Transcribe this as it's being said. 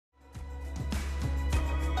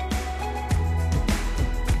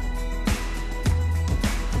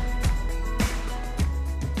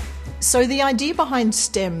So the idea behind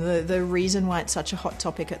STEM, the reason why it's such a hot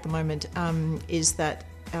topic at the moment, is that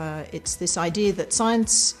it's this idea that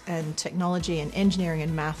science and technology and engineering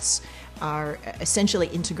and maths are essentially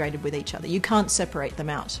integrated with each other. You can't separate them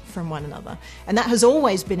out from one another. And that has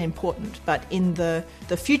always been important, but in the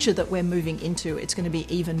future that we're moving into, it's going to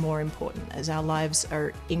be even more important as our lives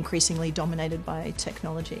are increasingly dominated by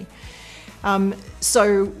technology.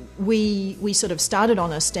 So we sort of started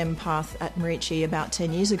on a STEM path at Merici about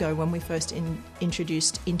 10 years ago when we first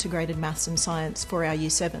introduced integrated maths and science for our Year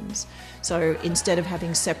 7s. So instead of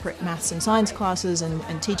having separate maths and science classes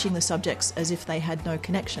and teaching the subjects as if they had no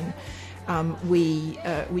connection, we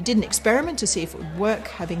did an experiment to see if it would work,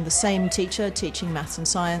 having the same teacher teaching maths and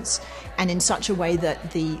science, and in such a way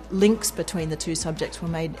that the links between the two subjects were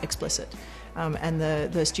made explicit. And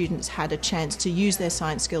the students had a chance to use their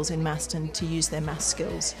science skills in maths and to use their maths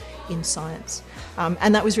skills in science.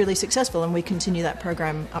 And that was really successful, and we continue that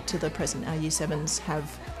program up to the present. Our Year 7s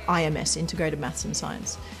have IMS, Integrated Maths and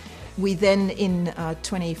Science. We then, in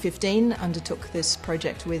 2015, undertook this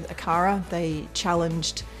project with ACARA. They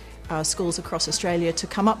challenged schools across Australia to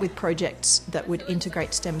come up with projects that would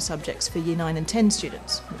integrate STEM subjects for Year 9 and 10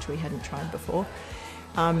 students, which we hadn't tried before.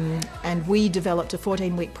 And we developed a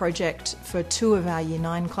 14-week project for 2 of our Year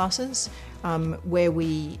 9 classes where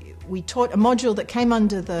we taught a module that came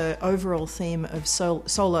under the overall theme of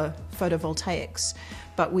solar photovoltaics,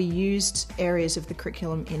 but we used areas of the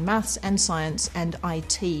curriculum in maths and science and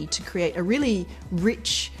IT to create a really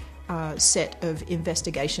rich set of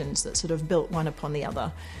investigations that sort of built one upon the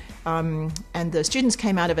other. And the students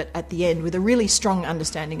came out of it at the end with a really strong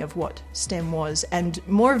understanding of what STEM was and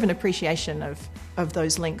more of an appreciation of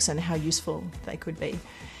those links and how useful they could be.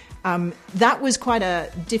 That was quite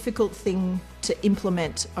a difficult thing to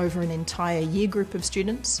implement over an entire year group of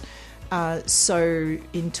students. So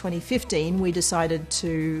in 2015 we decided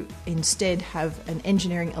to instead have an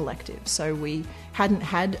engineering elective. So we hadn't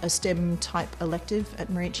had a STEM type elective at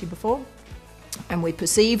Merici before. And we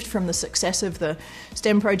perceived from the success of the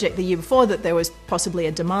STEM project the year before that there was possibly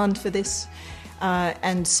a demand for this.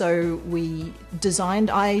 And so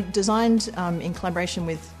I designed in collaboration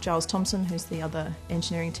with Giles Thompson, who's the other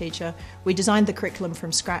engineering teacher, we designed the curriculum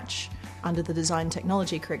from scratch under the design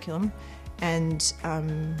technology curriculum, and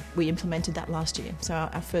we implemented that last year. So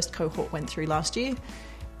our first cohort went through last year.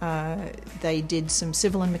 They did some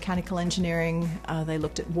civil and mechanical engineering, they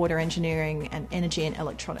looked at water engineering and energy and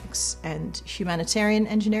electronics and humanitarian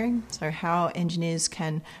engineering, so how engineers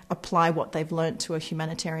can apply what they've learnt to a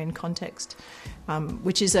humanitarian context,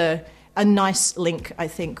 which is a nice link, I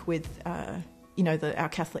think, with our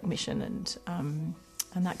Catholic mission and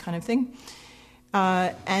that kind of thing.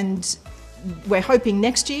 And we're hoping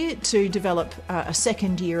next year to develop a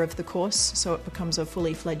second year of the course, so it becomes a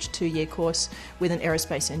fully fledged 2-year course with an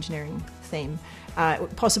aerospace engineering theme,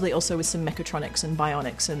 possibly also with some mechatronics and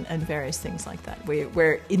bionics and various things like that.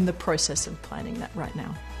 We're in the process of planning that right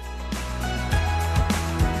now.